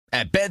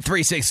At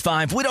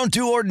Bet365, we don't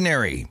do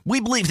ordinary. We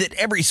believe that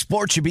every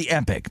sport should be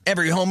epic.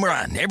 Every home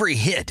run, every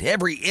hit,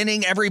 every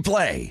inning, every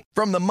play.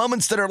 From the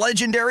moments that are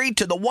legendary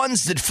to the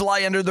ones that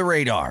fly under the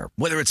radar.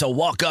 Whether it's a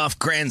walk-off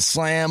grand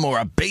slam or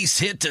a base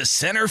hit to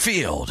center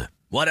field.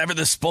 Whatever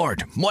the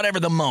sport, whatever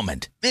the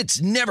moment.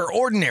 It's never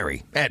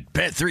ordinary at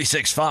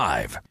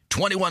Bet365.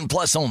 21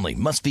 plus only.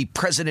 Must be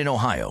present in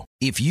Ohio.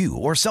 If you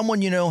or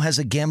someone you know has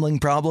a gambling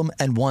problem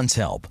and wants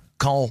help,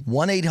 call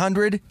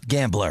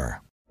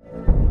 1-800-GAMBLER.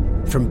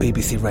 From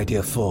BBC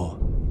Radio 4,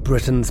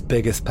 Britain's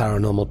biggest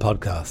paranormal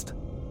podcast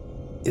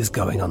is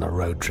going on a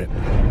road trip.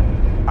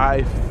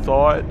 I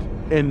thought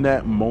in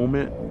that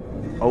moment,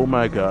 oh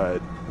my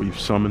God, we've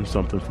summoned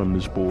something from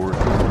this board.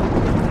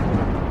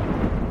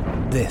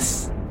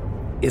 This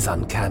is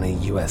Uncanny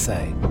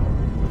USA.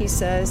 He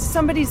says,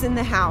 somebody's in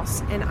the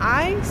house, and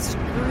I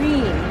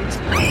screamed.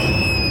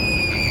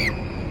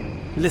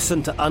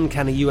 Listen to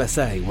Uncanny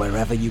USA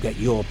wherever you get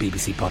your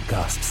BBC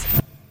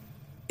podcasts,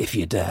 if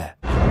you dare.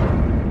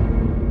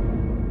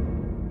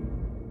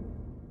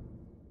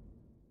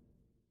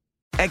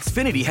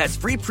 Xfinity has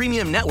free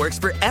premium networks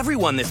for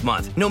everyone this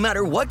month, no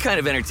matter what kind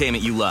of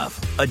entertainment you love.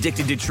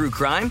 Addicted to true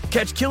crime?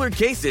 Catch killer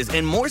cases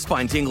and more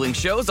spine-tingling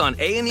shows on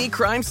A&E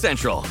Crime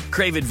Central.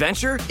 Crave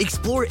adventure?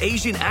 Explore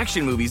Asian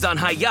action movies on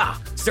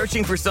Hi-YAH.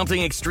 Searching for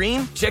something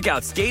extreme? Check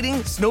out skating,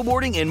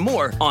 snowboarding, and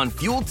more on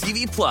Fuel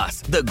TV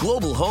Plus, the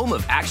global home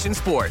of action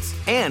sports.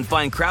 And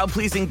find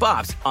crowd-pleasing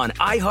bops on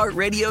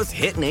iHeartRadio's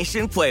Hit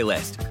Nation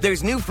playlist.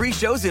 There's new free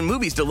shows and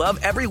movies to love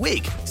every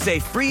week. Say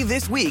free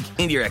this week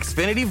in your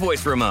Xfinity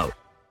voice remote.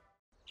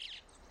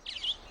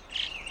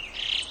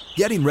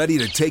 Getting ready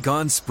to take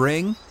on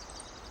spring?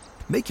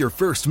 Make your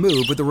first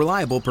move with the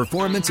reliable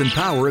performance and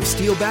power of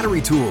Steel battery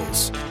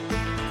tools.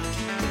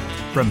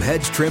 From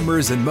hedge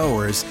trimmers and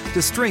mowers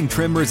to string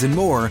trimmers and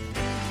more,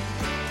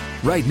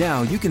 right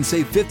now you can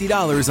save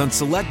 $50 on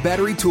select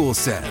battery tool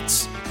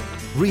sets.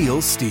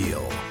 Real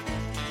Steel.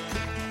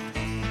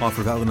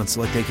 Offer valid on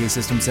select AK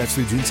system sets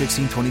through June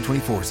 16,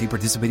 2024. See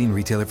participating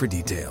retailer for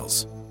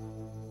details.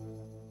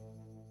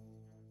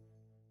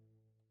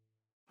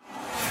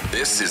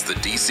 This is the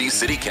DC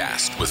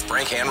CityCast with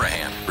Frank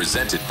Hanrahan,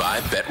 presented by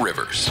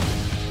BetRivers.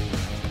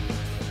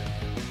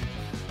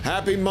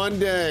 Happy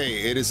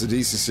Monday. It is the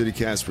DC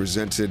CityCast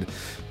presented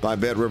by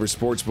BetRivers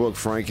Sportsbook.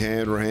 Frank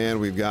Hanrahan.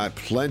 We've got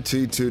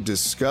plenty to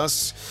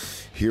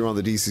discuss here on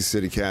the DC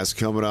CityCast.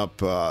 Coming up,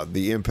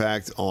 the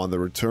impact on the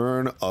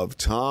return of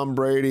Tom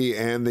Brady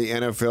and the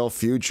NFL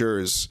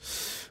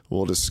futures.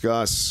 We'll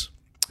discuss,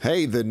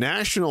 hey, the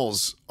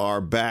Nationals are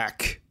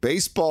back.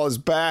 Baseball is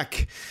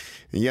back.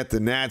 And yet the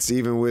Nats,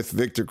 even with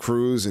Victor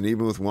Cruz and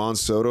even with Juan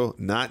Soto,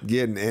 not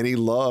getting any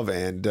love.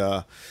 And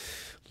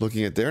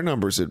looking at their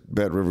numbers at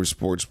BetRivers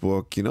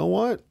Sportsbook, you know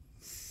what?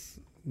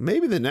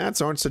 Maybe the Nats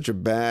aren't such a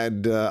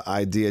bad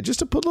idea just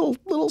to put a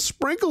little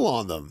sprinkle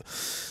on them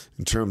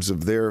in terms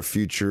of their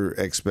future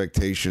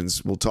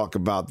expectations. We'll talk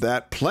about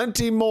that.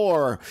 Plenty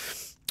more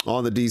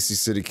on the DC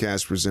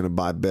CityCast presented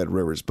by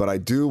BetRivers. But I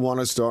do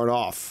want to start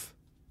off.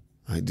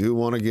 I do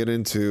want to get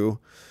into...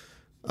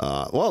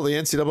 the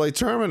NCAA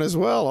tournament as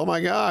well. Oh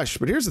my gosh.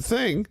 But here's the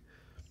thing,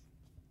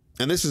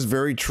 and this is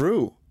very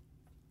true.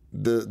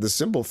 The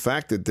simple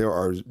fact that there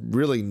are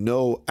really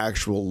no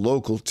actual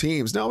local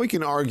teams. Now we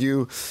can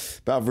argue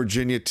about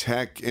Virginia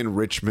Tech and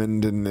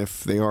Richmond and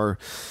if they are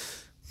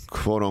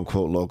quote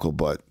unquote local,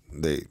 but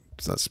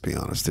let's be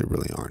honest, they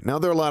really aren't. Now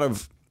there are a lot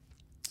of,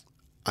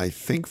 I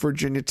think,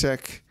 Virginia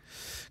Tech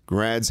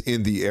grads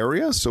in the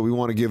area, so we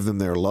want to give them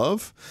their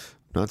love.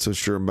 Not so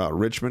sure about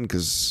Richmond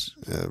because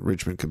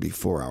Richmond could be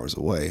 4 hours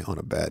away on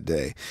a bad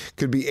day.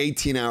 Could be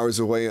 18 hours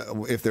away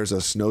if there's a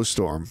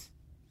snowstorm.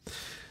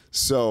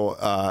 So,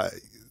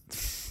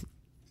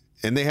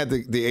 and they had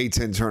the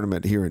A-10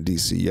 tournament here in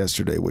D.C.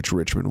 yesterday, which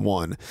Richmond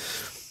won.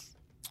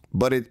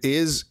 But it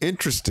is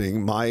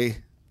interesting. My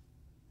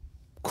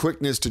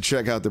quickness to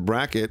check out the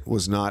bracket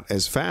was not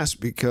as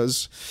fast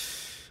because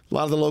a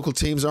lot of the local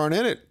teams aren't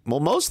in it. Well,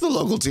 most of the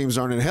local teams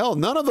aren't in. Hell,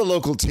 none of the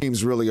local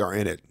teams really are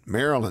in it.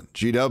 Maryland,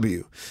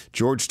 GW,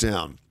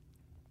 Georgetown,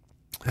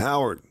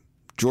 Howard,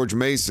 George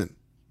Mason,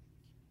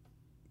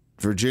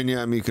 Virginia.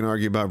 I mean, you can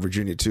argue about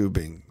Virginia, too,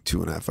 being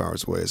 2.5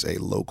 hours away as a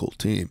local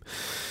team.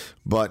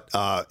 But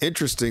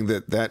interesting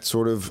that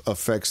sort of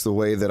affects the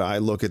way that I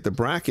look at the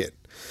bracket.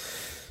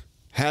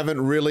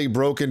 Haven't really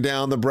broken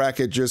down the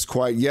bracket just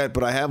quite yet,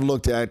 but I have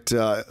looked at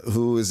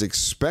who is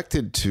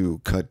expected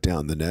to cut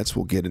down the nets.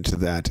 We'll get into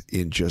that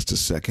in just a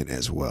second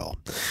as well.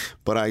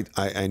 But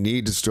I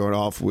need to start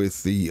off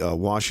with the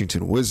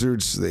Washington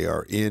Wizards. They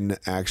are in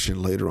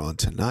action later on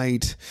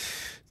tonight,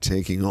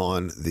 taking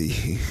on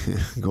the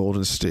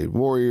Golden State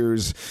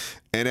Warriors.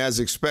 And as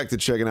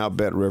expected, checking out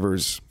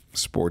BetRivers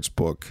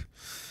Sportsbook,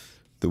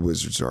 the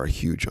Wizards are a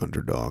huge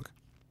underdog.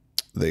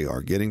 They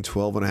are getting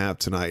 12.5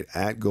 tonight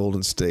at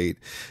Golden State.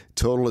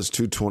 Total is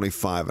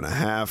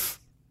 225.5.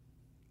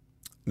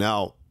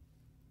 Now,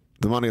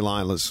 the money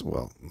line is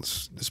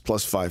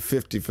plus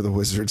 550 for the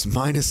Wizards,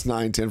 minus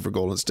 910 for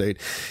Golden State.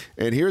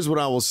 And here's what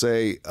I will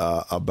say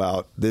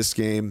about this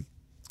game.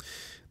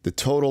 The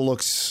total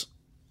looks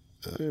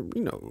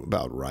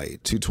about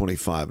right,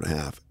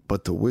 225.5.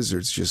 But the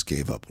Wizards just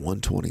gave up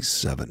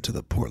 127 to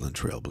the Portland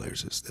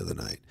Trailblazers the other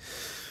night.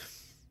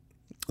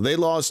 They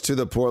lost to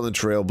the Portland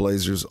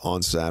Trailblazers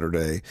on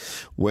Saturday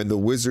when the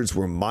Wizards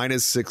were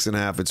minus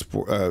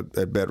 6.5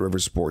 at Bet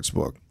Rivers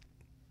Sportsbook.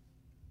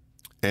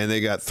 And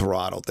they got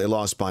throttled. They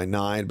lost by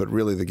 9, but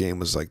really the game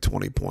was like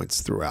 20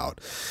 points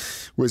throughout.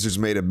 Wizards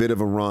made a bit of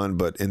a run,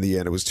 but in the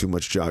end it was too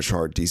much. Josh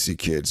Hart, DC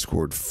Kid,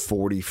 scored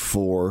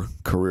 44,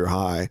 career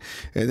high.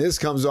 And this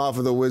comes off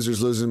of the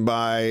Wizards losing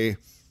by, I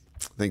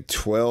think,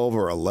 12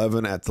 or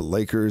 11 at the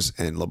Lakers,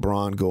 and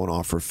LeBron going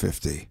off for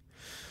 50.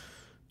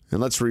 And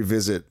let's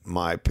revisit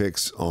my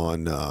picks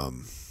on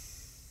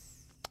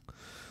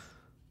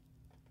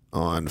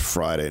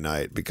Friday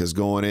night, because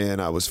going in,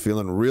 I was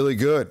feeling really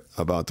good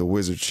about the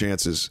Wizards'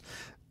 chances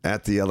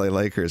at the LA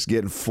Lakers,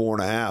 getting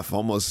 4.5.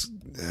 Almost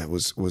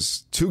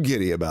was too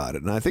giddy about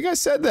it. And I think I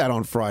said that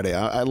on Friday.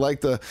 I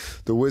like the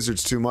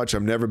Wizards too much.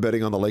 I'm never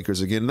betting on the Lakers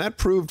again. And that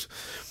proved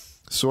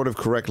sort of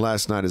correct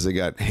last night as they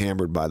got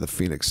hammered by the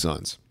Phoenix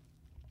Suns.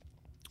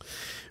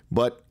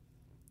 But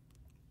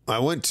I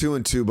went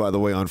 2-2, by the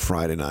way, on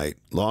Friday night.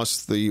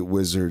 Lost the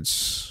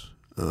Wizards.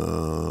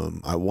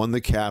 I won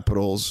the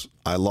Capitals.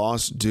 I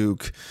lost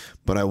Duke,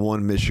 but I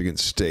won Michigan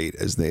State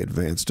as they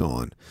advanced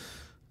on.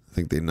 I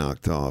think they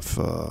knocked off,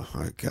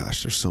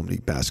 there's so many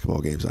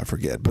basketball games I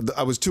forget. But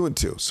I was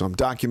 2-2, so I'm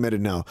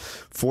documented now,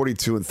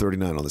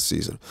 42-39 on the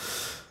season.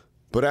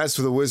 But as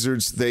for the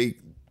Wizards, they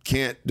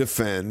can't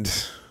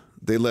defend.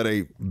 They let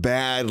a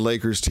bad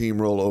Lakers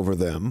team roll over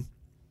them.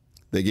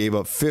 They gave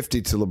up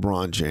 50 to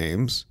LeBron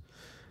James.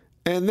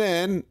 And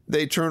then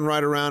they turn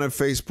right around and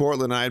face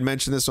Portland. I had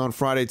mentioned this on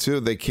Friday, too.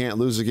 They can't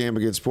lose a game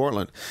against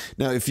Portland.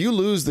 Now, if you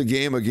lose the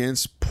game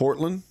against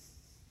Portland,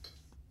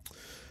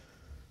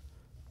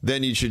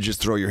 then you should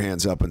just throw your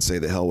hands up and say,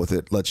 the hell with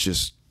it. Let's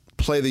just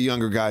play the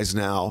younger guys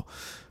now.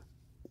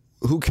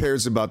 Who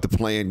cares about the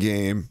play-in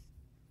game?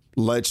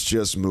 Let's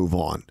just move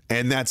on.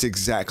 And that's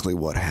exactly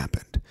what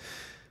happened.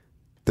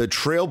 The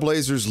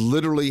Trailblazers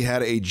literally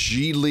had a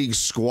G League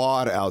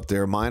squad out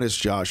there, minus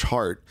Josh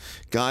Hart,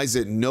 guys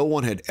that no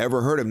one had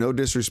ever heard of. No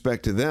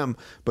disrespect to them,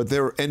 but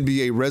their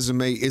NBA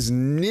resume is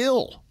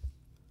nil.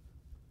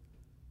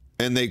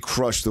 And they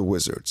crushed the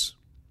Wizards.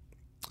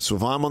 So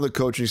if I'm on the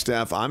coaching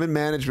staff, I'm in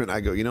management, I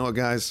go, you know what,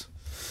 guys?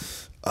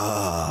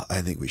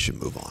 I think we should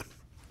move on.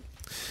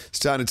 It's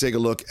time to take a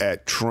look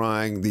at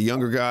trying the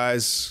younger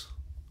guys.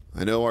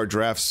 I know our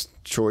draft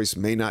choice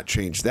may not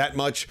change that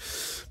much,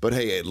 but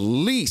hey, at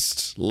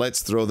least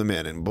let's throw them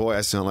in. And boy,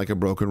 I sound like a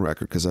broken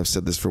record because I've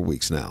said this for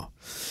weeks now.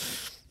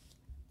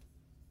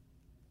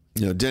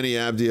 Denny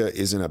Avdia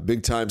is in a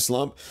big-time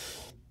slump.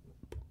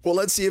 Well,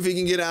 let's see if he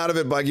can get out of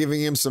it by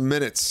giving him some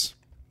minutes.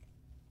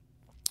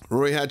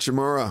 Rui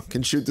Hachimura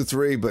can shoot the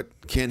three, but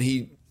can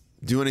he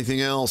do anything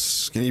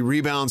else? Can he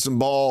rebound some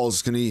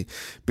balls? Can he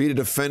beat a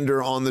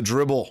defender on the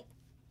dribble?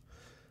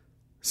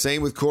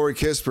 Same with Corey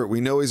Kispert. We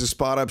know he's a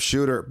spot-up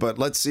shooter, but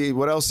let's see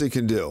what else he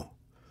can do.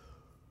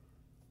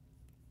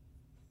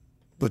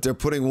 But they're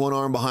putting one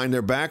arm behind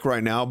their back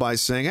right now by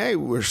saying, hey,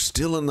 we're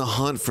still in the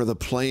hunt for the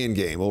play-in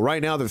game. Well,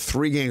 right now they're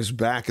 3 games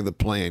back of the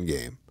play-in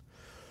game.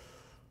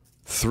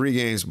 3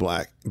 games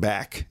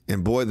back.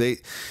 And boy, they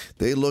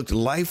looked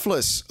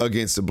lifeless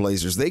against the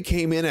Blazers. They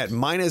came in at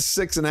minus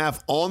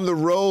 6.5 on the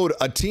road,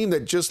 a team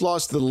that just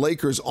lost to the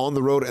Lakers on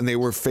the road, and they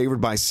were favored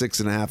by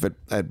 6.5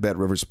 at Bet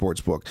Rivers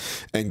Sportsbook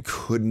and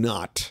could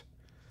not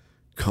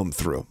come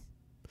through.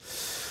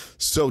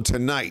 So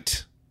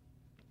tonight,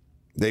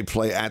 they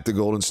play at the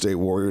Golden State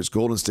Warriors.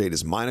 Golden State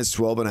is minus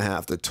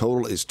 12.5. The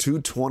total is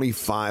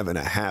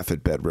 225.5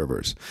 at Bet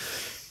Rivers.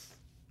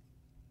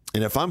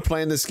 And if I'm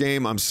playing this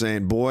game, I'm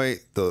saying, boy,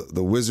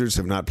 the Wizards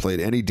have not played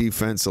any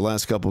defense the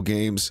last couple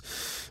games.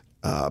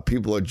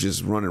 People are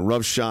just running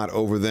roughshod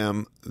over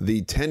them.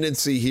 The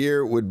tendency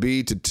here would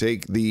be to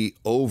take the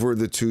over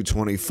the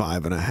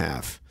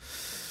 225.5.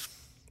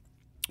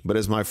 But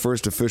as my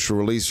first official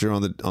release here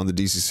on the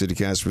DC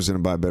CityCast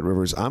presented by Bet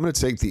Rivers, I'm going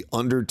to take the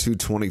under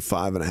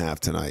 225.5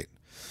 tonight.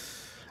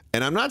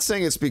 And I'm not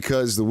saying it's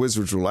because the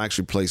Wizards will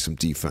actually play some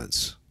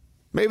defense.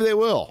 Maybe they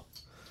will.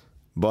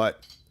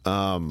 But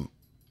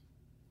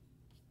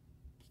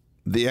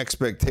the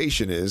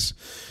expectation is,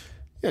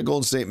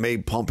 Golden State may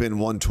pump in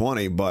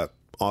 120, but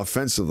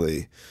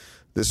offensively,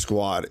 this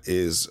squad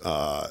is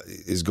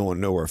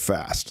going nowhere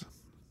fast.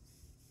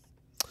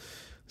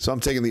 So I'm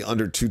taking the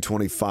under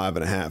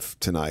 225.5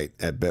 tonight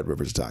at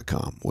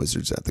BetRivers.com.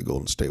 Wizards at the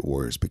Golden State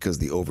Warriors, because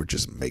the over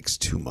just makes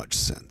too much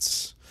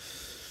sense.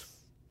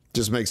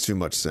 Just makes too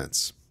much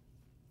sense.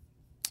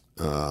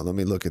 Let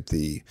me look at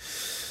the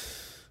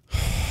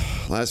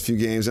last few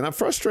games, and I'm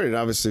frustrated,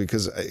 obviously,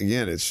 because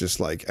again, it's just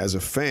like as a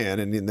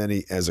fan, and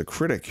then as a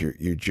critic,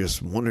 you're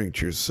just wondering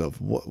to yourself,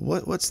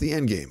 what's the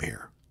end game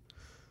here?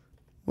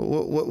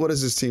 What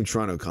is this team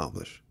trying to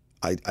accomplish?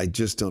 I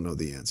just don't know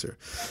the answer.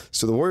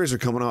 So the Warriors are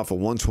coming off a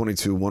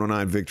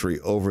 122-109 victory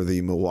over the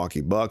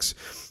Milwaukee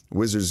Bucks.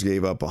 Wizards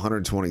gave up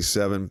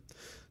 127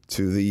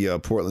 to the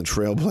Portland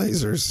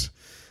Trailblazers.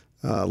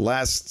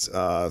 Last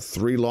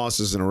 3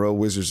 losses in a row,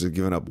 Wizards have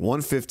given up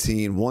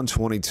 115,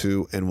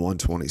 122, and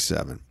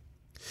 127.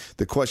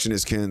 The question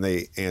is, can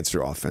they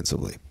answer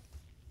offensively?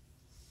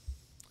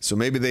 So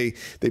maybe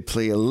they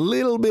play a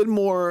little bit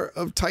more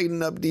of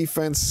tightened up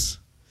defense,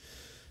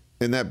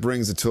 and that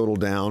brings the total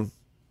down.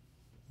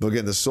 But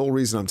again, the sole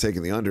reason I'm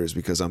taking the under is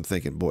because I'm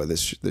thinking, boy,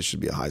 this should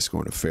be a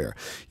high-scoring affair.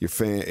 You're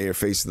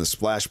facing the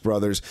Splash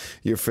Brothers.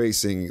 You're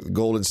facing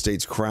Golden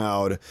State's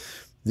crowd.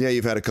 Yeah,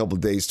 you've had a couple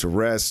of days to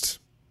rest.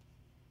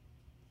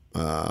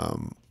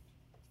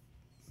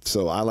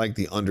 So I like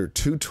the under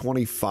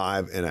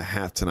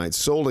 225.5 tonight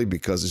solely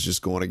because it's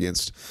just going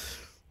against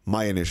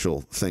my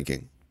initial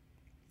thinking,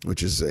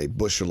 which is a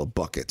bushel of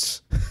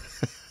buckets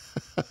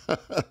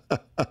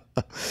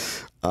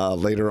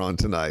later on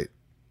tonight.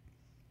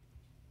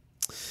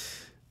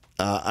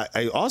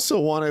 I also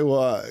want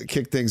to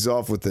kick things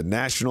off with the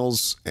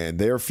Nationals and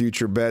their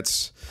future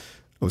bets.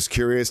 I was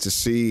curious to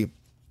see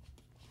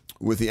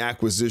with the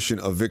acquisition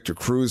of Victor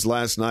Cruz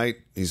last night.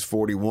 He's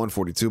 41,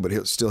 42, but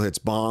he still hits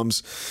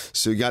bombs.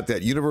 So you got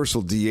that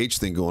universal DH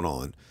thing going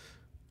on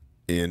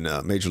in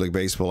Major League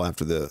Baseball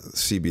after the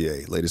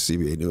CBA, latest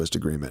CBA, newest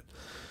agreement.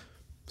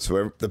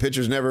 So the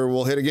pitchers never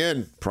will hit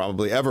again,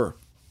 probably ever.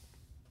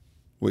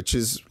 Which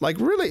is like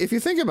really, if you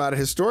think about it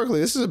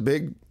historically, this is a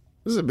big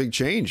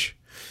change.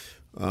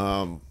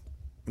 I'm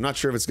not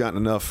sure if it's gotten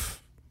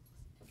enough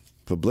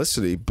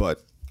publicity,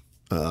 but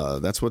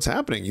that's what's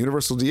happening.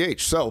 Universal DH.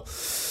 So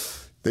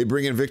they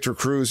bring in Victor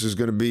Cruz, who's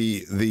going to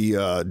be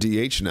the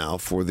DH now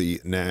for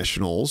the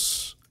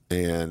Nationals.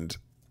 And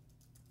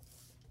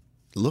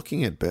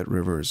looking at Bet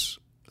Rivers,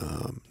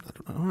 I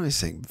don't want to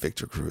say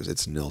Victor Cruz.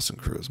 It's Nelson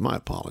Cruz. My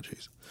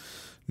apologies.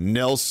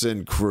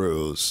 Nelson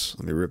Cruz.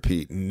 Let me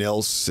repeat.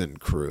 Nelson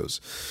Cruz.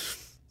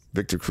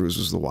 Victor Cruz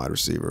was the wide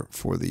receiver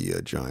for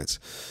the Giants.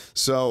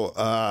 So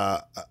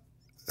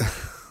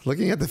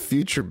looking at the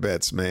future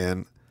bets,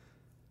 man,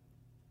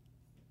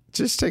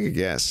 just take a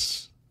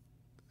guess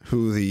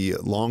who the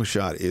long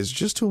shot is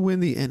just to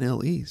win the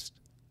NL East.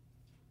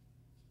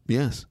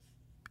 Yes,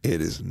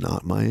 it is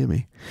not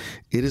Miami.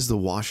 It is the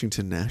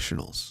Washington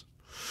Nationals.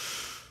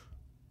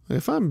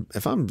 If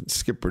I'm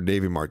skipper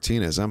Davey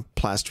Martinez, I'm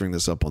plastering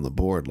this up on the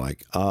board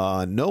like,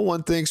 no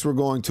one thinks we're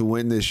going to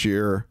win this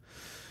year.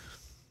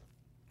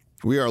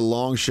 We are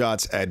long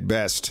shots at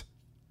best,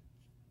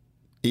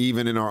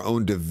 even in our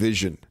own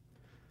division,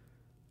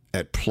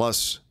 at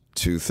plus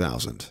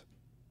 2,000.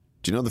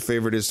 Do you know the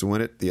favorite is to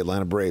win it? The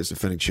Atlanta Braves,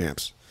 defending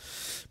champs.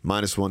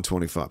 Minus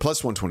 125.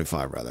 Plus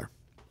 125, rather.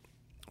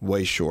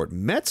 Way short.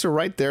 Mets are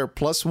right there,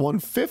 plus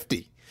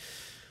 150.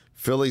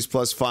 Phillies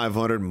plus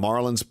 500.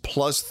 Marlins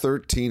plus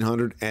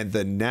 1,300. And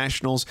the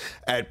Nationals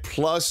at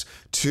plus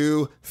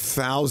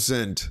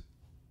 2,000.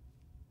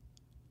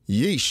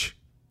 Yeesh.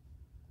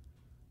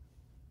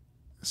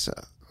 That's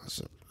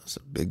a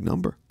big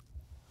number.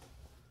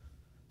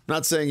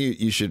 Not saying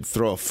you should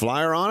throw a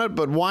flyer on it,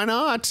 but why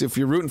not? If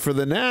you're rooting for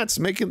the Nats,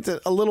 make it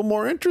a little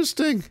more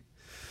interesting.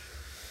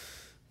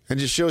 And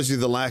just shows you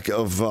the lack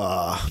of,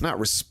 not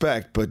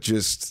respect, but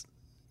just,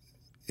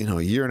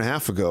 a year and a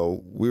half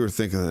ago, we were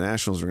thinking the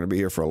Nationals were going to be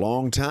here for a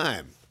long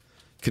time,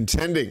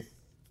 contending.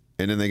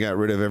 And then they got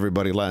rid of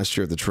everybody last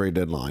year at the trade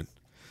deadline.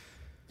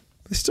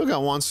 They still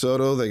got Juan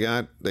Soto. They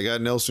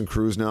got Nelson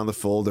Cruz now in the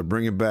fold. They're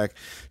bringing back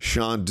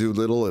Sean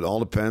Doolittle. It all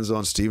depends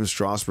on Steven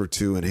Strasburg,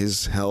 too, and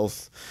his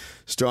health.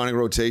 Starting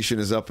rotation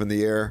is up in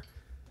the air,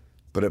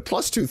 but at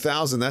plus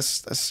 2,000,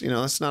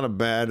 that's not a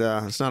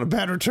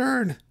bad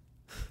return,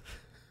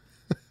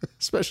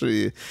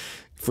 especially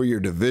for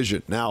your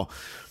division. Now,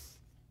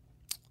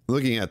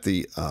 looking at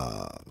the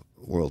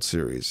World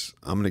Series,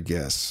 I'm going to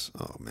guess.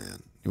 Oh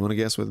man, you want to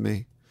guess with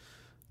me?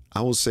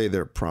 I will say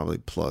they're probably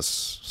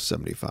plus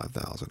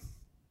 75,000.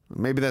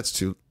 Maybe that's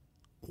too.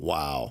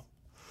 Wow,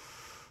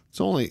 it's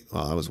only.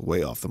 I was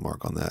way off the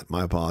mark on that.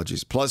 My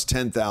apologies. Plus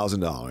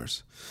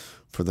 $10,000.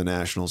 For the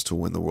Nationals to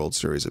win the World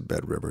Series at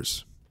Bet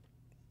Rivers.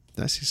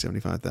 Did I see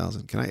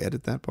 75,000? Can I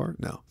edit that part?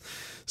 No.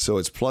 So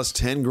it's plus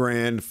 10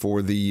 grand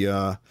for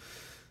the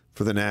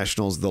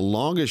Nationals. The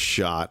longest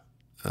shot,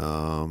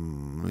 let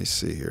me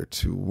see here,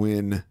 to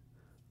win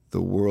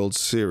the World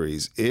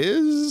Series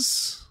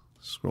is,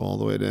 scroll all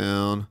the way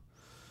down,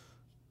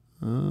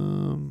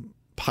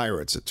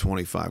 Pirates at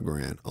 25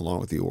 grand, along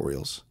with the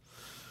Orioles.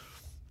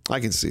 I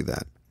can see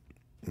that.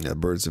 Yeah,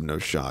 Birds have no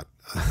shot.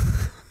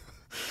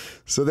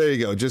 So there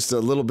you go. Just a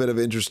little bit of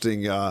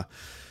interesting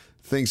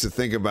things to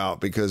think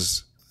about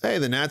because, hey,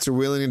 the Nats are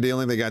wheeling and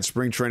dealing. They got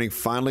spring training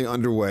finally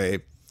underway.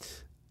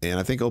 And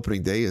I think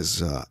opening day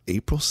is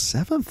April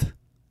 7th.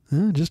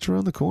 Just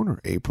around the corner,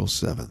 April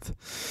 7th.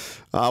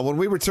 When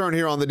we return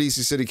here on the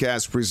DC City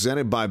Cast,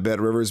 presented by Bet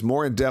Rivers,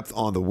 more in depth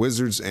on the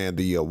Wizards and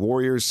the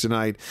Warriors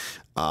tonight.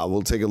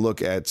 We'll take a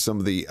look at some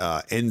of the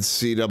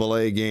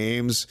NCAA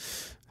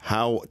games,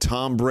 how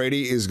Tom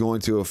Brady is going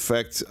to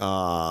affect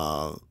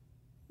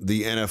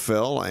the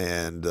NFL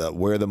and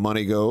where the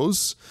money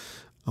goes.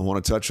 I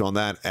want to touch on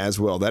that as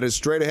well. That is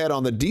straight ahead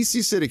on the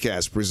DC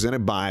CityCast,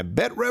 presented by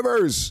Bet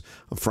Rivers.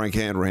 I'm Frank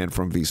Hanrahan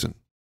from VSiN.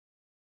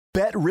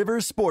 Bet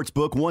Rivers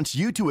Sportsbook wants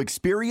you to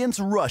experience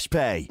Rush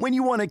Pay. When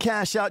you want to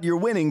cash out your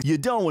winnings, you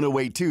don't want to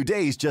wait 2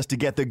 days just to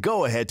get the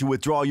go-ahead to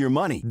withdraw your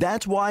money.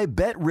 That's why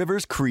Bet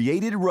Rivers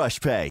created Rush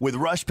Pay. With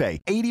Rush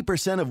Pay,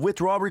 80% of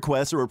withdrawal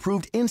requests are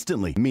approved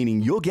instantly,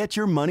 meaning you'll get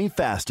your money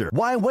faster.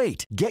 Why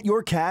wait? Get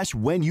your cash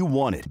when you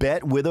want it.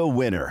 Bet with a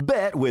winner.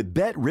 Bet with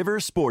Bet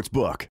Rivers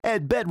Sportsbook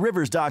at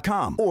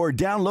BetRivers.com or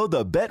download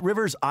the Bet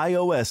Rivers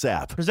iOS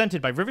app.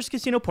 Presented by Rivers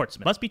Casino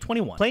Portsmouth. Must be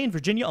 21. Play in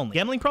Virginia only.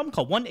 Gambling problem?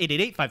 Call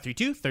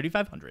 1-888-532-3500. Do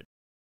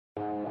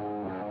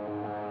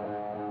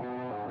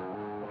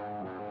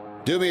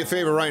me a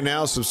favor right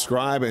now,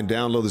 subscribe and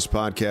download this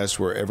podcast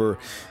wherever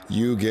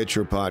you get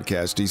your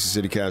podcast. DC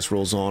City Cast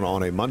rolls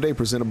on a Monday,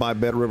 presented by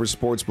Bet Rivers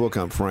Sportsbook.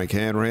 I'm Frank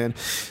Hanrahan.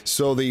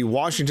 So the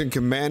Washington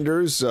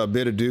Commanders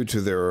bid adieu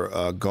to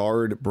their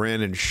guard,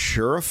 Brandon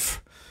Scherff,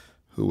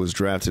 who was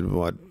drafted,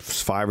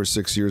 5 or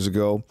 6 years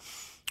ago.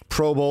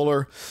 Pro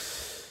Bowler.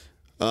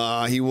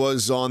 He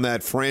was on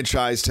that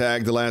franchise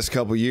tag the last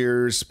couple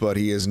years, but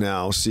he is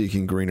now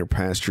seeking greener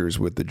pastures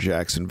with the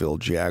Jacksonville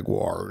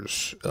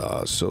Jaguars.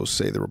 So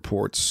say the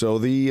reports. So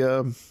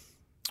the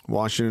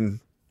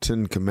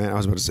Washington Commanders, I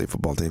was about to say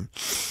football team,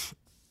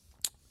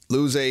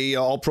 lose a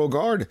all-pro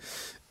guard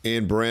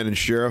in Brandon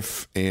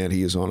Scherff, and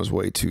he is on his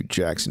way to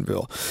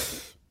Jacksonville.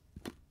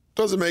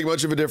 Doesn't make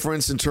much of a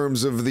difference in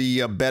terms of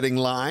the betting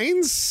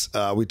lines.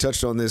 We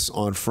touched on this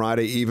on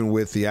Friday, even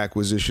with the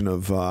acquisition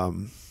of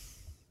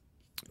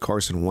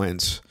Carson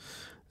Wentz.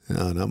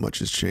 Not much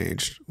has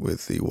changed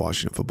with the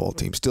Washington football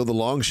team. Still the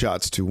long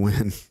shots to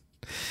win.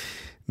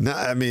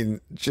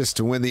 Just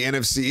to win the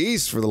NFC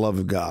East, for the love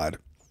of God.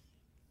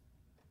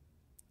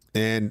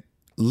 And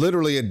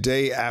literally a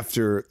day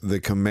after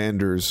the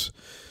Commanders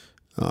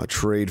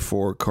trade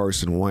for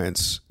Carson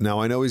Wentz.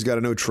 Now, I know he's got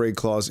a no trade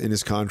clause in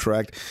his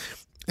contract,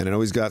 and I know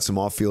he's got some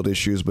off-field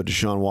issues, but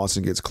Deshaun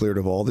Watson gets cleared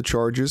of all the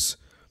charges.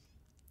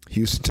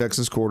 Houston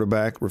Texans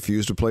quarterback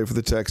refused to play for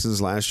the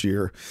Texans last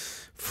year.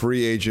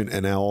 Free agent,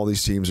 and now all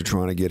these teams are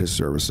trying to get his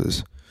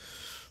services.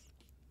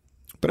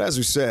 But as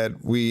we said,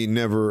 we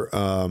never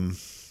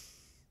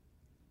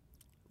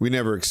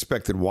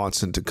expected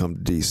Watson to come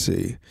to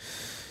D.C.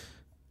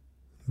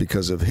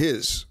 because of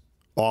his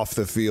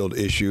off-the-field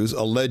issues,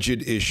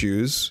 alleged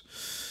issues.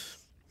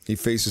 He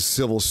faces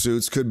civil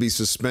suits, could be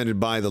suspended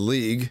by the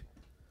league.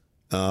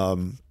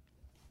 But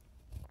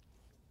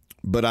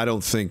I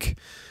don't think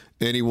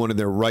anyone in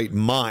their right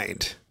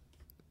mind,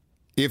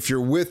 if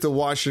you're with the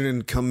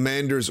Washington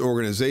Commanders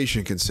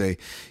organization, can say,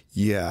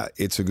 yeah,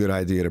 it's a good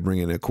idea to bring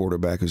in a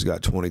quarterback who's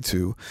got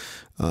 22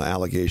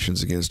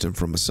 allegations against him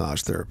from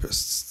massage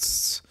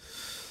therapists.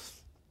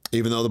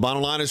 Even though the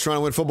bottom line is trying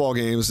to win football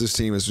games, this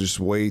team is just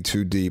way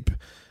too deep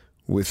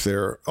with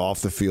their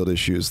off-the-field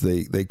issues.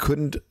 They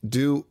couldn't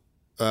do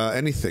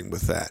anything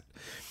with that.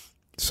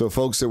 So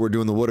folks that were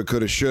doing the woulda,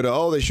 coulda,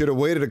 shoulda, they should have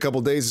waited a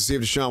couple days to see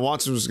if Deshaun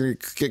Watson was going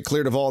to get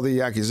cleared of all the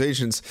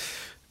accusations.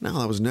 No,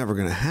 that was never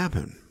going to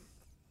happen.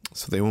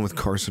 So they went with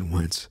Carson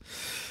Wentz.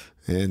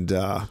 And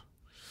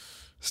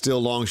still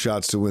long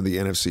shots to win the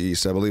NFC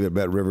East. I believe at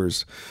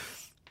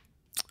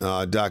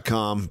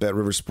BetRivers.com, Bet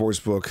Rivers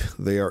Sportsbook,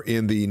 they are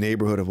in the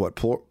neighborhood of what,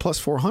 plus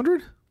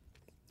 400?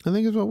 I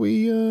think is what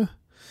we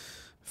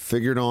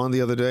figured on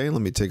the other day.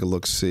 Let me take a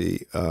look,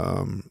 see.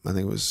 I think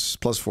it was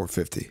plus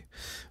 450.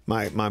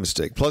 My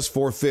mistake. Plus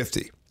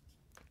 450.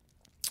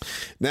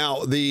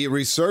 Now, the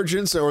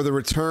resurgence or the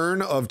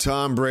return of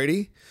Tom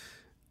Brady.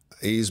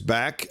 He's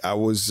back. I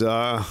was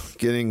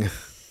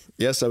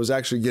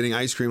actually getting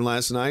ice cream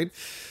last night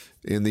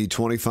in the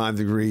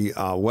 25-degree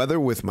weather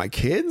with my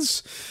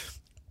kids.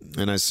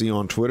 And I see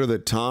on Twitter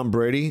that Tom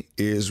Brady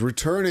is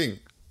returning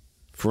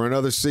for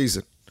another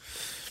season.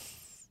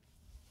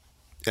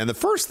 And the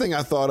first thing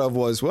I thought of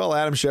was, well,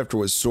 Adam Schefter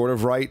was sort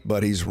of right,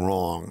 but he's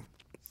wrong.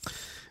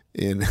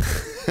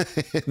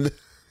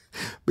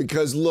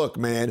 Because, look,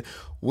 man,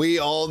 we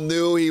all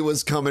knew he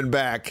was coming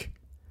back.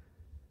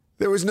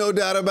 There was no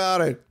doubt about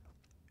it.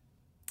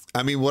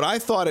 I mean, what I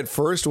thought at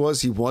first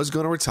was he was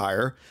going to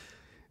retire,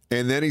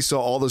 and then he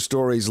saw all the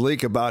stories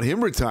leak about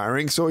him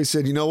retiring, so he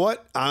said, you know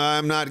what?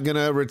 I'm not going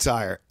to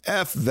retire.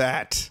 F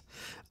that.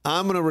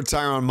 I'm going to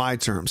retire on my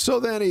terms. So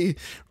then he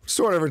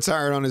sort of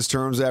retired on his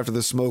terms after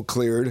the smoke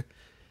cleared,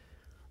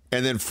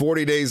 and then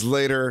 40 days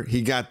later,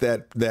 he got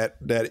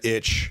that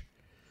itch,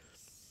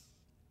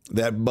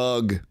 that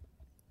bug.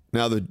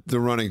 Now, the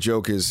running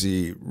joke is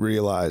he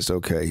realized,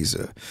 okay, he's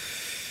a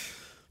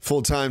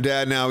full-time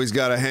dad now. He's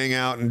got to hang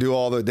out and do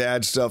all the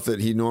dad stuff that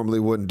he normally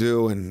wouldn't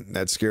do, and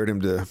that scared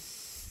him to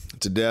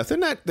death.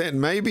 And that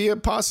may be a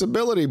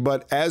possibility,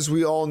 but as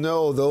we all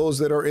know, those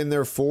that are in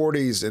their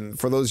 40s, and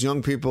for those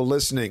young people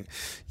listening,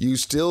 you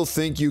still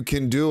think you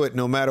can do it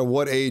no matter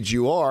what age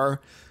you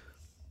are.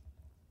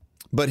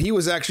 But he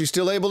was actually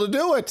still able to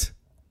do it,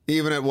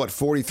 even at,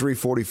 43,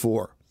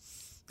 44.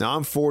 Now,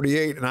 I'm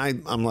 48, and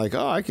I'm like,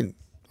 I can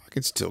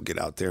still get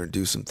out there and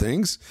do some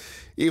things.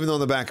 Even though in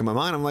the back of my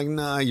mind, I'm like,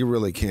 nah, you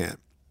really can't.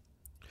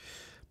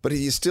 But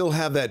you still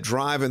have that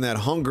drive and that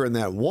hunger and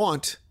that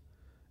want,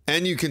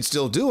 and you can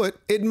still do it.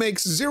 It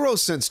makes zero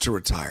sense to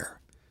retire.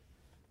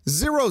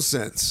 0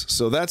 cents.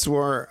 So that's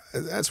where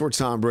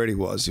Tom Brady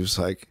was. He was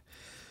like,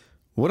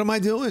 what am I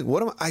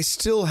doing? I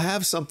still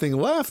have something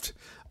left.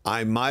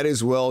 I might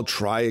as well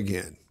try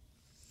again.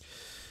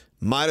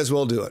 Might as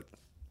well do it.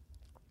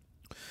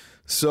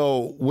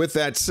 So with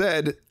that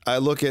said, I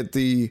look at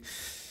the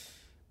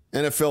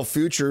NFL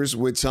futures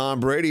with Tom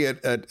Brady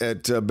at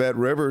Bet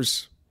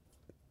Rivers.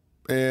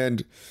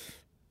 And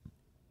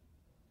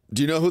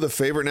do you know who the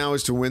favorite now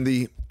is to win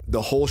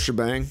the whole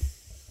shebang?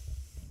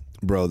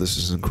 Bro, this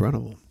is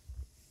incredible.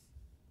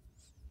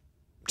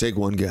 Take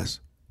one guess.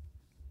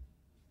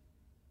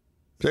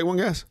 Take one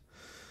guess.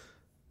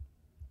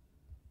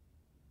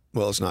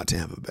 Well, it's not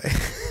Tampa Bay.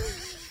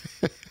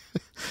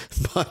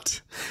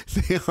 But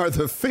they are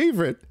the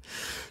favorite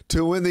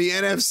to win the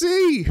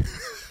NFC.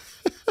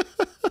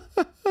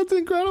 That's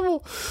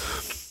incredible.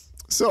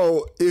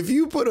 So if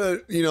you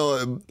put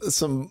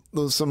some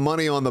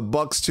money on the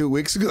Bucks 2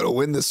 weeks ago to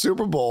win the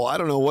Super Bowl, I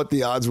don't know what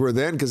the odds were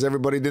then because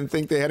everybody didn't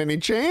think they had any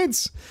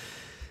chance.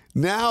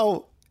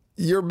 Now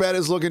your bet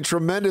is looking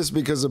tremendous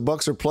because the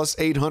Bucks are plus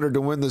 800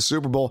 to win the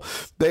Super Bowl.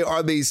 They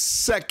are the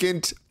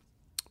second.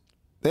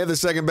 They have the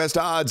second best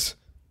odds.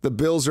 The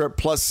Bills are at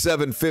plus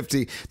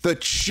 750. The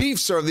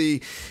Chiefs are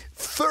the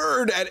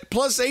third at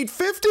plus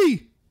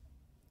 850.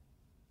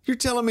 You're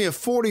telling me a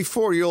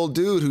 44-year-old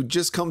dude who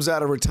just comes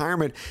out of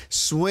retirement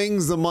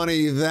swings the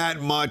money that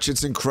much?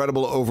 It's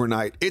incredible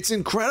overnight. It's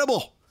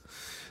incredible.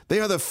 They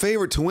are the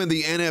favorite to win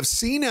the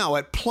NFC now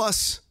at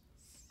plus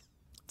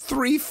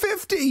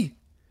 350.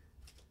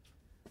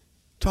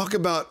 Talk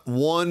about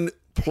one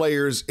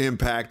player's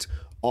impact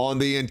on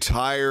the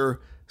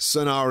entire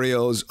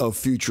scenarios of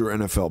future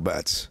NFL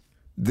bets.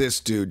 This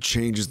dude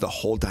changes the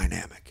whole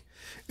dynamic.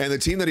 And the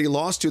team that he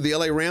lost to, the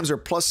LA Rams, are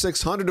plus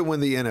 600 to win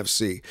the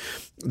NFC.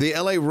 The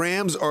LA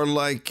Rams are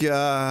like, where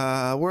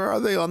are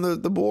they on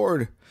the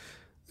board?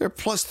 They're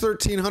plus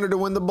 1,300 to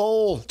win the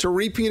bowl, to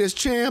repeat as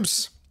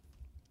champs.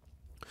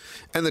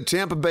 And the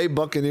Tampa Bay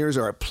Buccaneers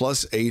are at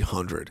plus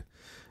 800.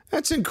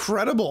 That's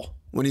incredible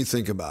when you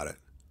think about it.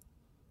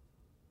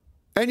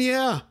 And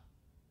yeah,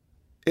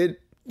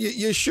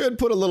 you should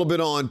put a little bit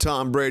on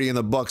Tom Brady and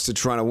the Bucs to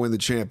try to win the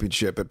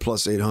championship at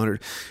plus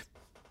 800,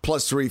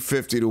 plus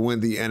 350 to win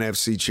the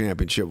NFC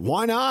championship.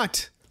 Why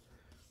not?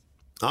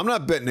 I'm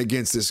not betting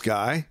against this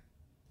guy.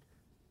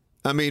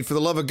 I mean, for the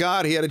love of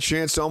God, he had a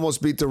chance to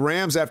almost beat the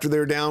Rams after they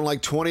were down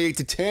like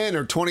 28-10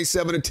 or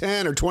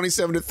 27-10 or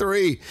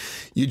 27-3.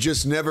 You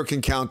just never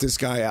can count this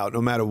guy out,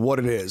 no matter what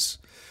it is.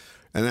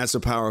 And that's the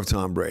power of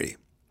Tom Brady.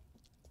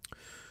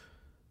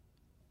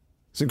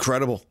 It's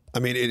incredible. I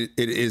mean, it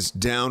is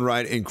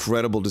downright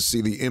incredible to see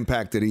the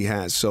impact that he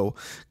has. So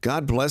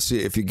God bless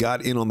you if you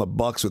got in on the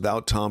Bucs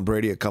without Tom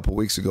Brady a couple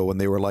weeks ago when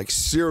they were like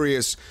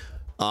serious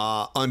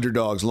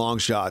underdogs, long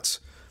shots.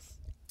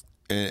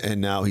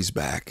 And now he's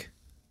back.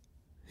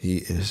 He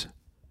is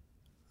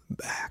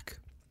back.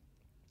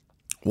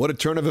 What a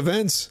turn of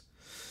events.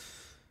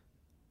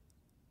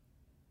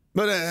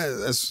 But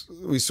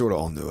we sort of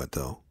all knew it,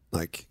 though.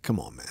 Like,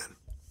 come on, man.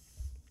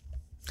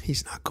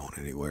 He's not going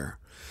anywhere.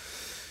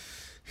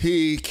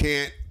 He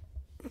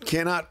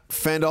cannot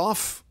fend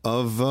off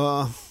of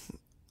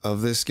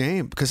this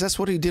game because that's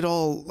what he did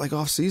all like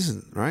off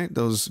season, right?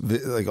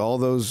 All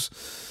those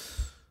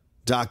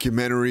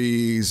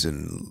documentaries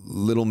and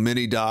little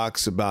mini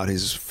docs about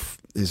his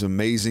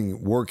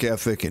amazing work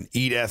ethic and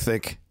eat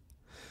ethic.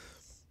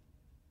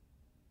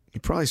 He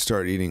probably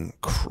started eating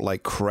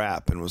like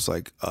crap and was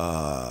like,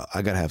 I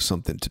got to have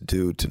something to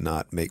do to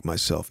not make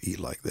myself eat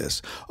like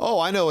this. Oh,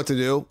 I know what to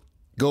do.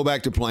 Go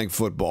back to playing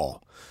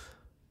football.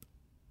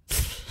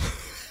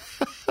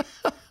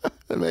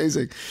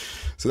 Amazing.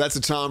 So that's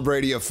the Tom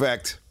Brady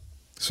effect.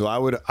 So I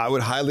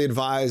would highly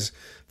advise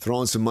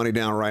throwing some money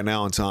down right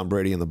now on Tom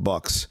Brady and the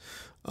Bucs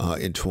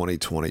in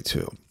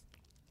 2022.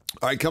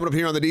 All right, coming up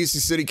here on the DC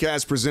City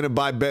Cast presented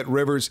by Bet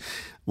Rivers,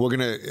 we're going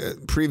to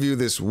preview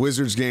this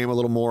Wizards game a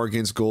little more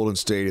against Golden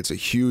State. It's a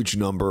huge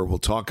number. We'll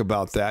talk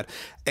about that.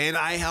 And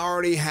I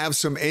already have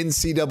some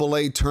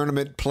NCAA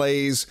tournament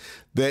plays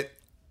that,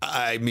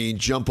 I mean,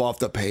 jump off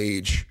the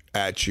page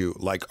at you.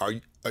 Like,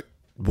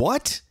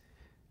 what?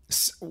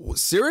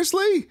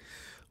 Seriously?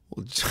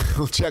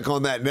 We'll check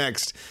on that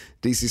next.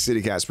 DC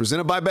City Cast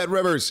presented by Bet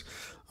Rivers.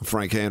 I'm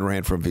Frank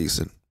Hanrahan from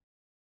VSiN.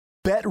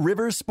 Bet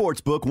Rivers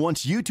Sportsbook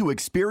wants you to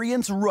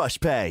experience Rush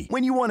Pay.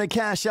 When you want to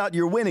cash out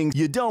your winnings,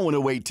 you don't want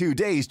to wait 2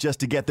 days just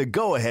to get the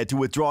go-ahead to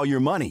withdraw your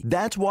money.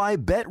 That's why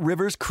Bet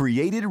Rivers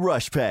created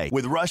Rush Pay.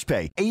 With Rush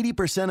Pay,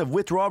 80% of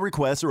withdrawal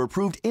requests are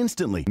approved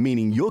instantly,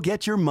 meaning you'll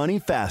get your money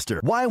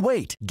faster. Why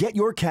wait? Get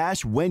your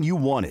cash when you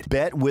want it.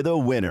 Bet with a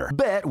winner.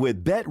 Bet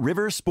with Bet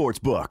Rivers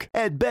Sportsbook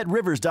at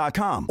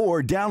BetRivers.com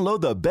or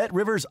download the Bet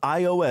Rivers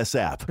iOS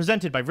app.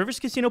 Presented by Rivers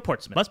Casino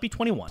Portsmouth. Must be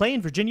 21. Play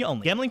in Virginia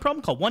only. Gambling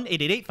problem? Call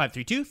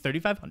 1-888-532-3500. All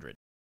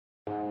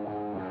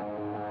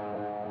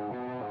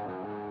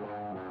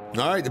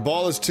right, the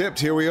ball is tipped.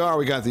 Here we are.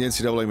 We got the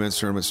NCAA men's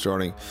tournament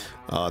starting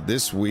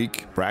this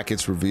week.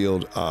 Brackets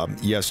revealed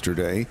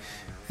yesterday.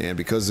 And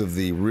because of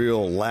the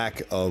real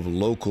lack of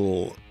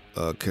local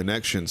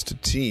connections to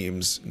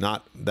teams.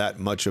 Not that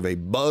much of a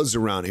buzz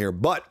around here,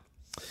 but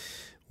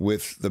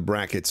with the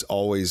brackets,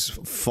 always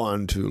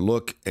fun to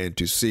look and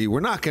to see. We're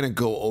not going to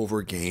go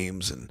over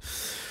games and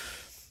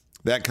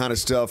that kind of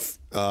stuff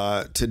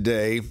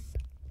today.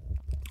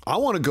 I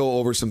want to go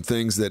over some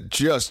things that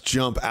just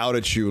jump out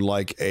at you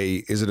like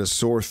is it a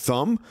sore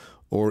thumb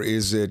or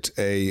is it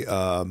they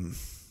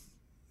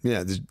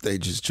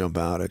just jump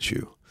out at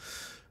you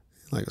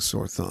like a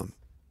sore thumb.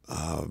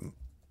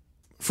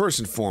 First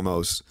and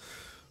foremost,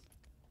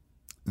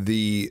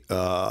 who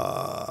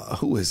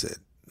is it?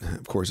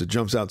 Of course, it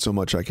jumps out so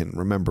much I can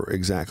remember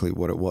exactly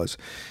what it was.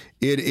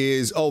 It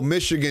is,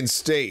 Michigan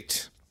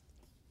State.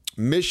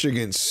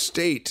 Michigan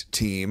State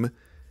team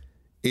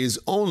is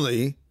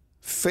only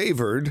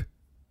favored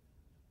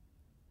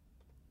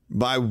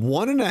by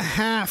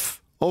 1.5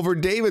 over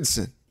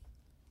Davidson.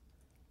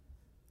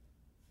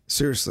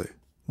 Seriously,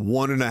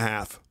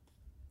 1.5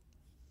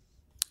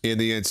 in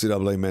the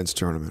NCAA men's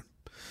tournament.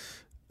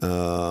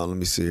 Let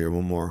me see here.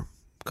 One more.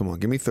 Come on,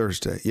 give me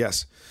Thursday.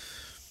 Yes.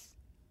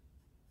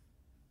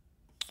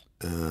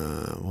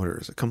 What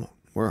is it? Come on.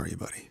 Where are you,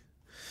 buddy?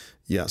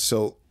 Yeah,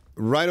 so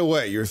right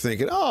away you're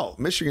thinking,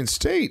 Michigan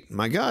State.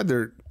 My God,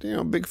 they're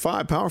Big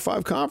Five, Power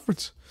Five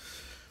conference.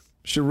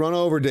 Should run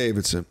over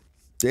Davidson.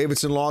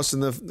 Davidson lost in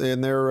their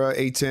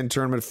A10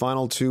 tournament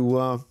final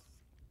to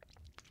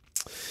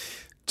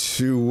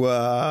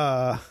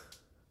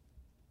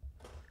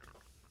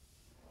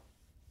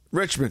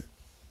Richmond.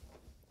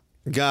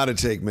 Got to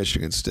take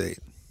Michigan State.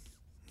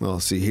 Well,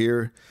 see,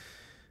 here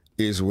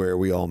is where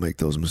we all make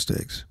those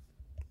mistakes.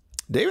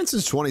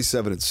 Davidson's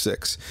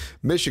 27-6.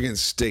 Michigan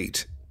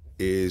State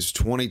is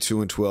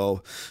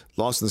 22-12.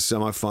 Lost in the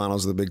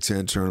semifinals of the Big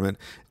Ten tournament,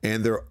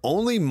 and they're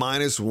only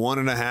minus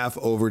 1.5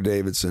 over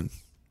Davidson.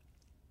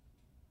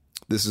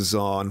 This is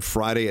on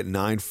Friday at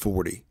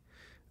 9:40.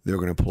 They're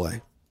going to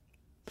play.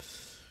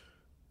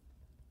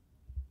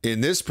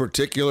 In this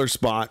particular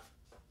spot,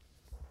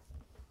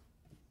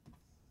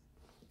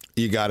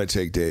 you got to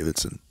take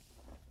Davidson.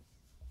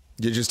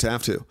 You just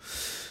have to.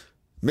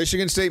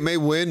 Michigan State may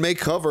win, may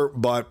cover,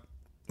 but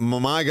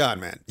my God,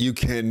 man, you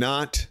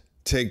cannot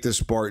take the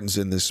Spartans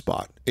in this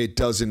spot. It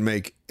doesn't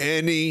make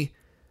any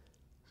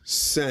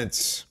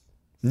sense.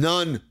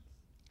 None.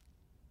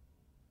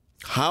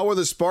 How are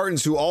the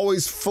Spartans, who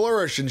always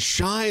flourish and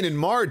shine in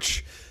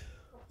March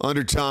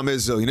under Tom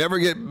Izzo? You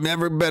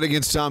never bet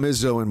against Tom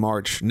Izzo in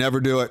March. Never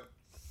do it.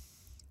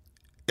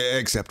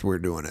 Except we're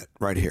doing it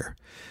right here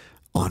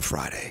on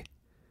Friday.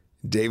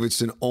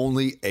 Davidson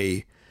only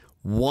a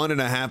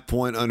 1.5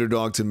 point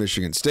underdog to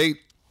Michigan State.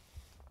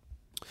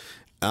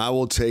 I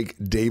will take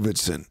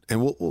Davidson.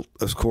 And we'll,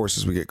 of course,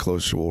 as we get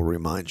closer, we'll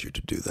remind you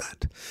to do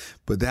that.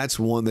 But that's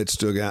one that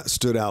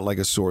stood out like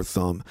a sore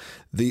thumb.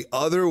 The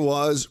other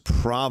was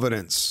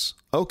Providence.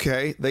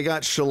 Okay, they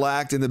got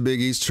shellacked in the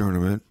Big East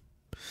tournament.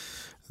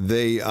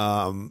 They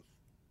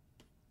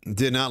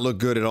did not look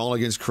good at all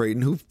against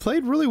Creighton, who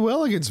played really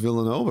well against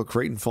Villanova.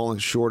 Creighton falling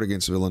short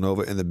against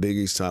Villanova in the Big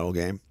East title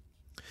game.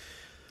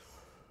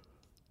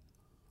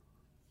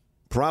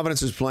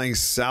 Providence is playing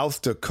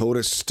South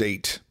Dakota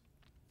State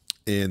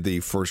in the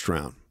first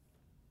round,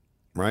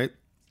 right?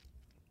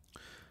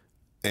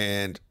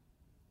 And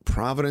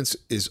Providence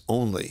is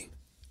only,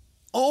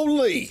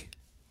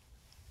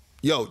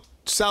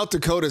 South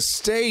Dakota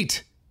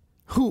State,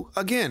 who,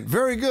 again,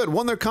 very good,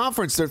 won their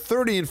conference. They're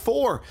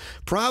 30-4.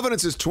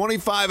 Providence is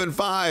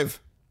 25-5.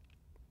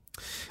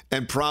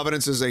 And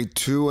Providence is a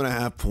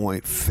 2.5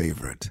 point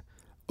favorite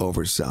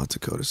over South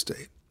Dakota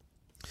State.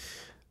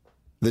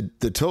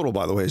 The total,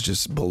 by the way, is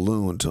just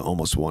ballooned to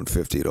almost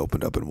 150. It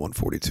opened up at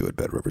 142 at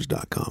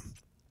BetRivers.com.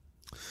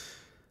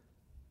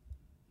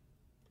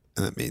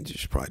 And that means you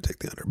should probably take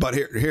the under. But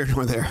here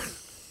nor there.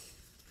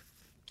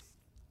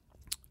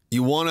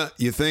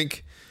 You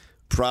think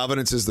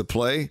Providence is the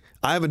play?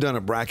 I haven't done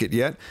a bracket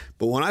yet,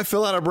 but when I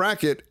fill out a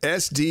bracket,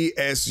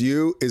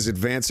 SDSU is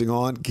advancing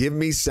on. Give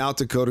me South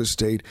Dakota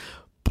State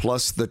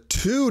plus the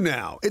 2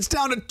 now. It's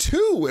down to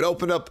 2. It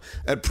opened up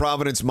at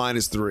Providence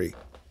 -3.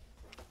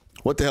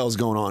 What the hell is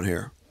going on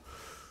here?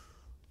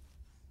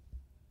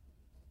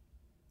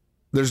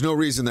 There's no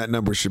reason that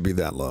number should be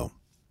that low.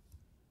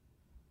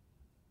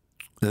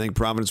 I think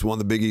Providence won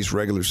the Big East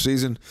regular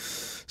season.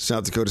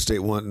 South Dakota State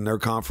won in their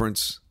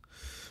conference.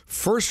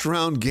 First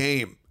round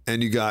game,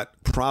 and you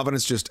got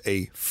Providence just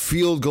a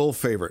field goal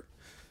favorite.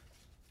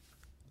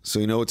 So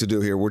you know what to do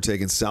here. We're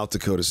taking South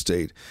Dakota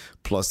State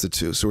plus the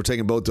 2. So we're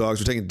taking both dogs.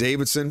 We're taking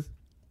Davidson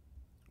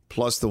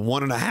plus the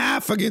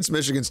 1.5 against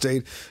Michigan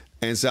State,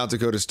 and South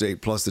Dakota State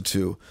plus the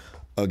 2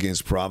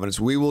 against Providence.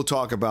 We will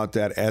talk about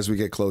that as we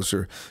get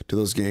closer to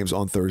those games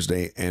on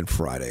Thursday and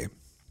Friday.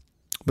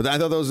 But I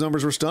thought those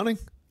numbers were stunning.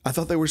 I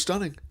thought they were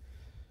stunning.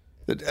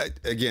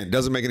 Again,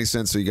 doesn't make any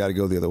sense, so you got to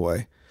go the other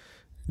way.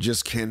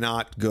 Just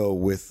cannot go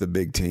with the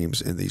big teams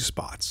in these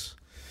spots.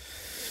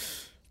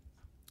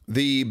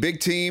 The big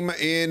team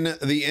in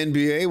the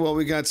NBA, well,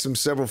 we got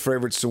several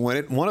favorites to win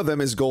it. One of them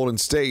is Golden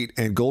State,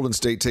 and Golden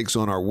State takes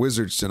on our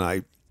Wizards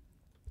tonight.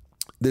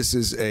 This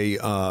is a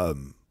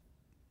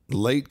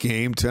late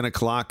game, 10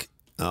 o'clock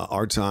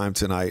our time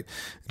tonight.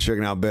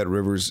 Checking out Bet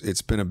Rivers.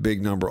 It's been a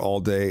big number all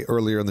day.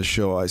 Earlier in the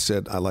show, I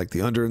said I like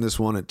the under in this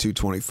one at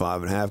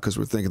 225.5 because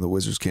we're thinking the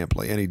Wizards can't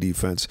play any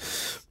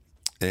defense.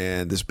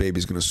 And this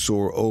baby's going to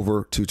soar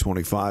over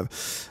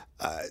 225.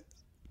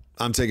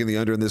 I'm taking the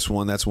under in this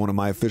one. That's one of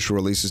my official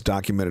releases,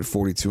 documented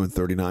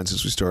 42-39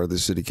 since we started the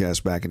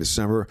CityCast back in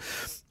December.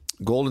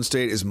 Golden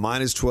State is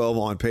minus 12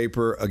 on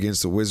paper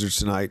against the Wizards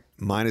tonight,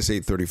 minus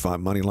 835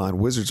 money line.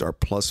 Wizards are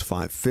plus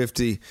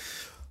 550.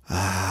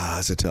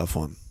 That's a tough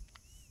one.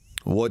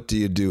 What do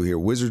you do here?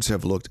 Wizards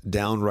have looked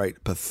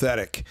downright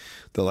pathetic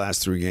the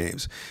last 3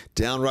 games.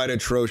 Downright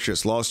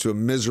atrocious. Lost to a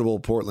miserable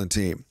Portland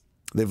team.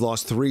 They've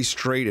lost 3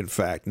 straight, in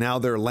fact. Now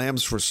they're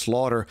lambs for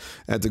slaughter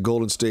at the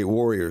Golden State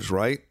Warriors,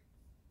 right?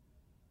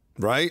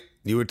 Right?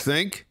 You would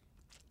think?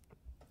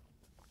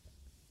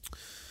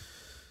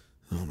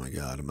 Oh, my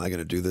God. Am I going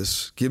to do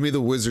this? Give me the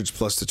Wizards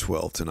plus the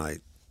 12 tonight.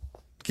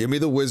 Give me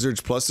the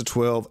Wizards plus the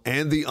 12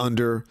 and the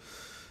under.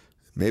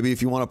 Maybe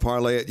if you want to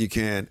parlay it, you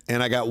can.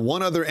 And I got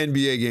one other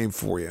NBA game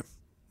for you.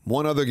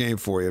 One other game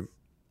for you.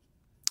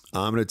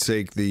 I'm going to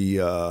take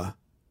the...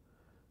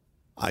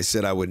 I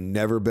said I would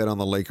never bet on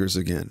the Lakers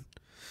again.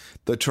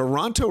 The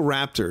Toronto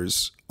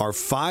Raptors are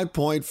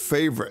 5-point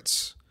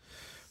favorites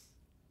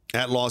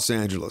at Los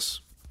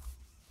Angeles.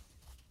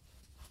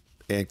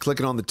 And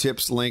clicking on the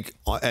tips link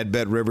at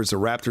Bet Rivers, the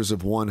Raptors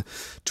have won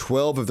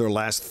 12 of their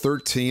last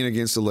 13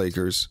 against the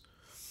Lakers.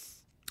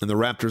 And the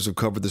Raptors have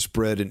covered the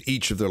spread in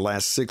each of their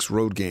last 6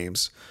 road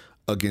games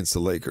against the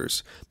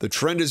Lakers. The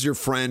trend is your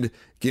friend.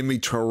 Give me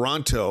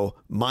Toronto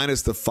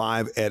minus the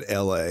 5 at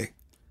LA.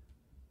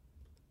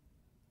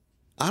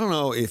 I don't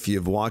know if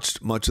you've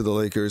watched much of the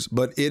Lakers,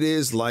 but it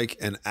is like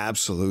an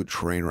absolute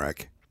train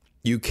wreck.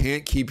 You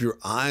can't keep your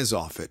eyes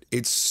off it.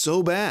 It's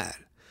so bad.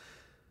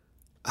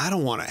 I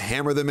don't want to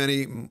hammer them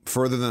any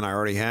further than I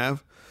already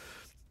have.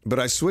 But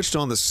I switched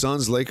on the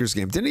Suns-Lakers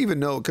game. Didn't even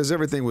know because it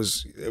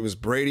was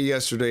Brady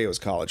yesterday. It was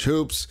college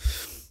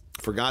hoops.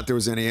 Forgot there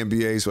was any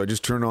NBA, so I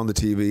just turned on the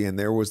TV, and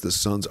there was the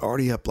Suns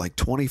already up like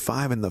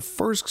 25 in the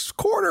first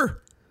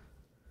quarter.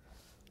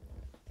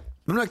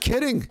 I'm not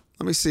kidding.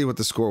 Let me see what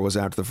the score was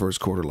after the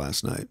first quarter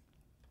last night.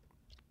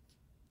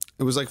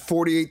 It was like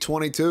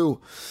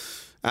 48-22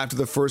 after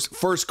the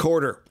first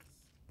quarter.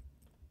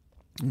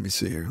 Let me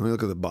see here. Let me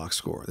look at the box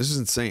score. This is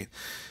insane.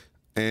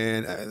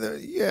 And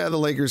the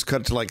Lakers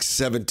cut it to like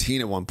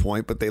 17 at one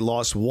point, but they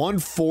lost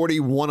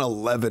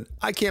 140-111.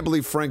 I can't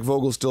believe Frank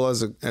Vogel still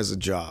has a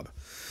job.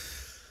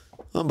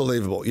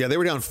 Unbelievable. Yeah, they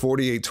were down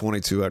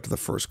 48-22 after the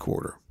first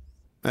quarter.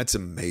 That's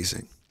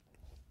amazing.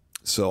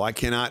 So I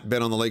cannot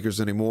bet on the Lakers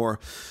anymore.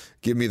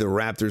 Give me the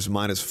Raptors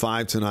minus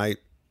 5 tonight.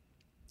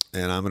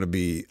 And I'm gonna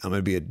be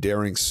a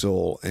daring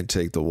soul and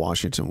take the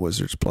Washington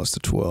Wizards plus the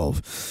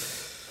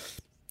 12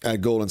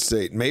 at Golden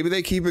State. Maybe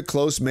they keep it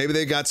close. Maybe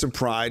they got some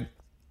pride.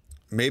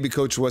 Maybe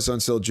Coach Wes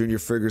Unseld Jr.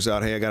 figures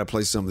out, hey, I got to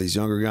play some of these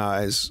younger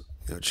guys,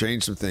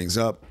 change some things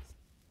up.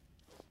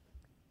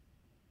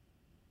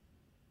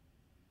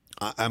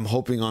 I'm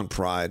hoping on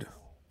pride.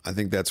 I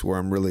think that's where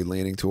I'm really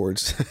leaning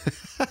towards.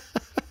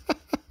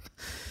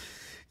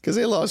 Because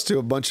they lost to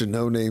a bunch of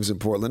no-names in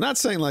Portland. Not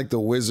saying like the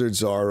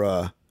Wizards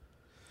are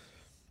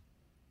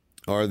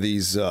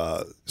these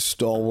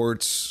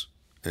stalwarts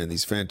and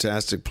these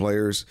fantastic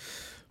players,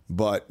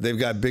 but they've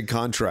got big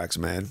contracts,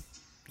 man.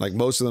 Like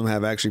most of them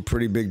have actually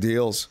pretty big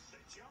deals,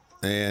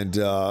 and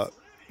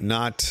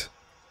not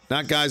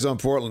guys on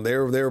Portland. They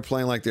were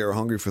playing like they were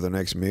hungry for the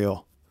next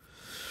meal,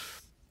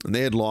 and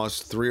they had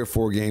lost 3 or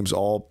 4 games,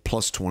 all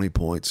plus 20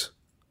 points.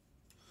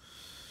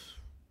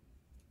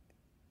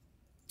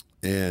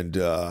 And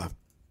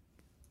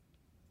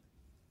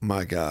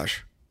my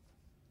gosh,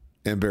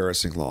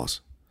 embarrassing loss.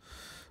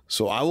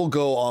 So I will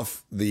go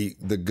off the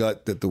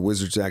gut that the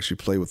Wizards actually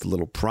play with a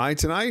little pride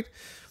tonight.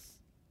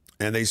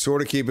 And they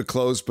sort of keep it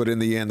close, but in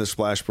the end, the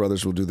Splash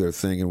Brothers will do their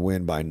thing and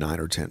win by 9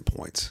 or 10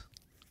 points.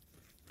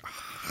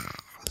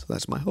 So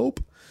that's my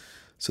hope.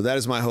 So that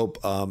is my hope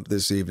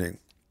this evening.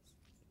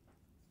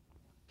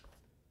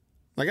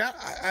 Like,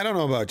 I don't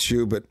know about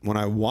you, but when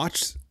I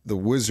watch the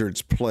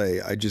Wizards play,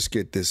 I just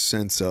get this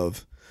sense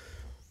of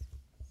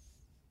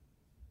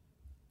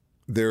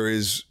there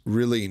is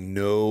really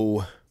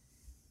no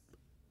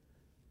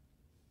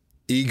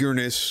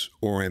eagerness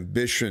or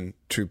ambition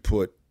to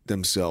put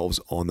themselves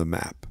on the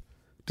map.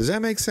 Does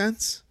that make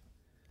sense?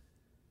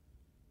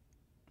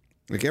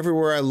 Like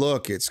everywhere I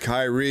look, it's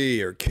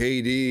Kyrie or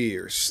KD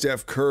or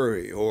Steph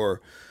Curry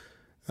or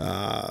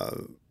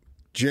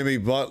Jimmy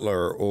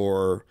Butler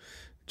or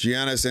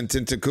Giannis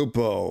Antetokounmpo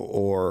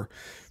or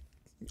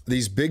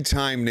these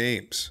big-time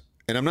names.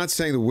 And I'm not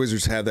saying the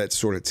Wizards have that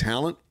sort of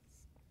talent,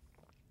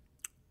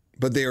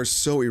 but they are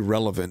so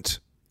irrelevant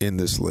in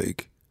this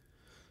league.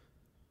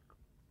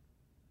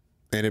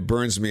 And it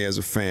burns me as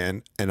a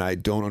fan, and I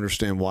don't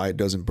understand why it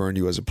doesn't burn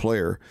you as a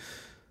player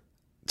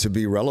to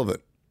be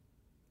relevant.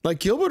 Like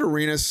Gilbert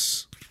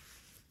Arenas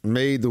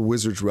made the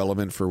Wizards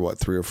relevant for,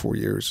 3 or 4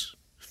 years?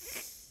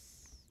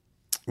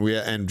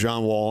 And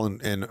John Wall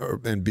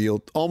and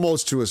Beal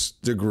almost to a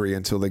degree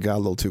until they got a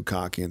little too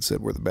cocky and said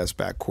we're the best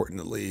backcourt in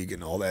the league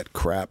and all that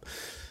crap.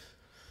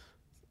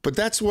 But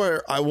that's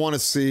where I want to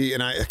see,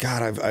 and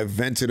I've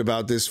vented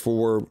about this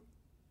for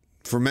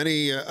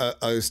many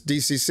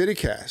DC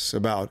CityCasts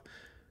about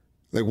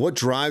like what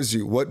drives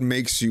you, what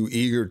makes you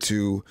eager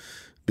to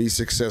be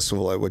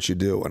successful at what you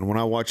do. And when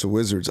I watch the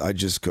Wizards, I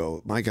just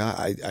go, my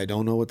God, I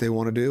don't know what they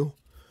want to do.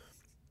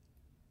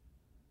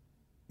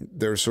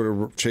 They're sort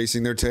of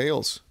chasing their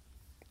tails.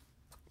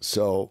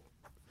 So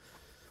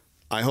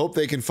I hope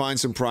they can find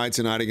some pride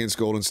tonight against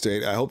Golden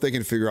State. I hope they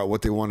can figure out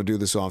what they want to do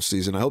this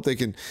offseason. I hope they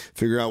can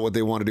figure out what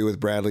they want to do with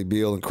Bradley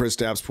Beal and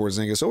Kristaps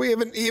Porzingis. So we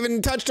haven't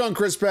even touched on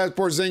Kristaps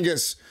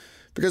Porzingis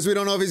because we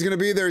don't know if he's going to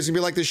be there. He's going to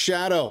be like the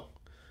shadow.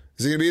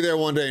 Is he going to be there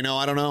one day? No,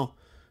 I don't know.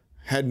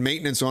 Had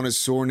maintenance on his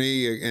sore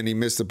knee and he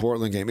missed the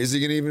Portland game. Is he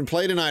going to even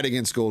play tonight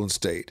against Golden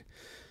State?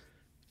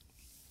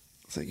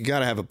 So you got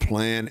to have a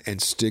plan and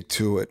stick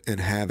to it and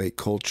have a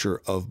culture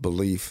of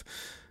belief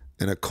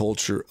and a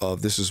culture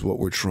of this is what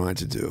we're trying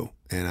to do.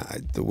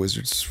 And the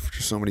Wizards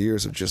for so many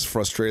years have just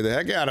frustrated the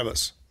heck out of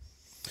us.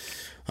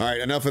 All right,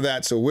 enough of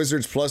that. So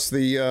Wizards plus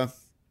the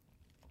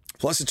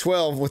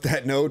 12 with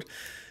that note,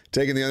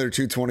 taking the under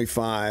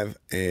 225.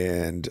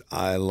 And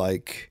I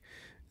like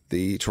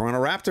the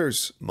Toronto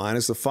Raptors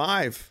minus the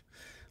 5.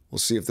 We'll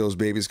see if those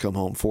babies come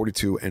home.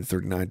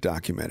 42-39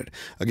 documented.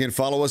 Again,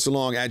 follow us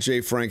along at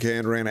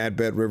 @JFrankHandrahan, at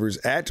Bet Rivers,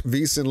 at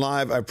VSiN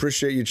Live. I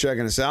appreciate you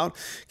checking us out.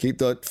 Keep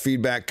the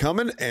feedback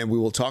coming, and we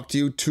will talk to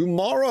you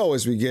tomorrow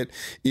as we get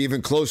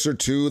even closer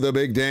to the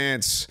big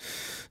dance.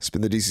 It's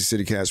been the DC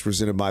CityCast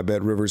presented by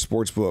Bet Rivers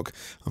Sportsbook.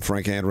 I'm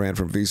Frank Handrahan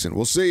from VSiN.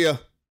 We'll see you.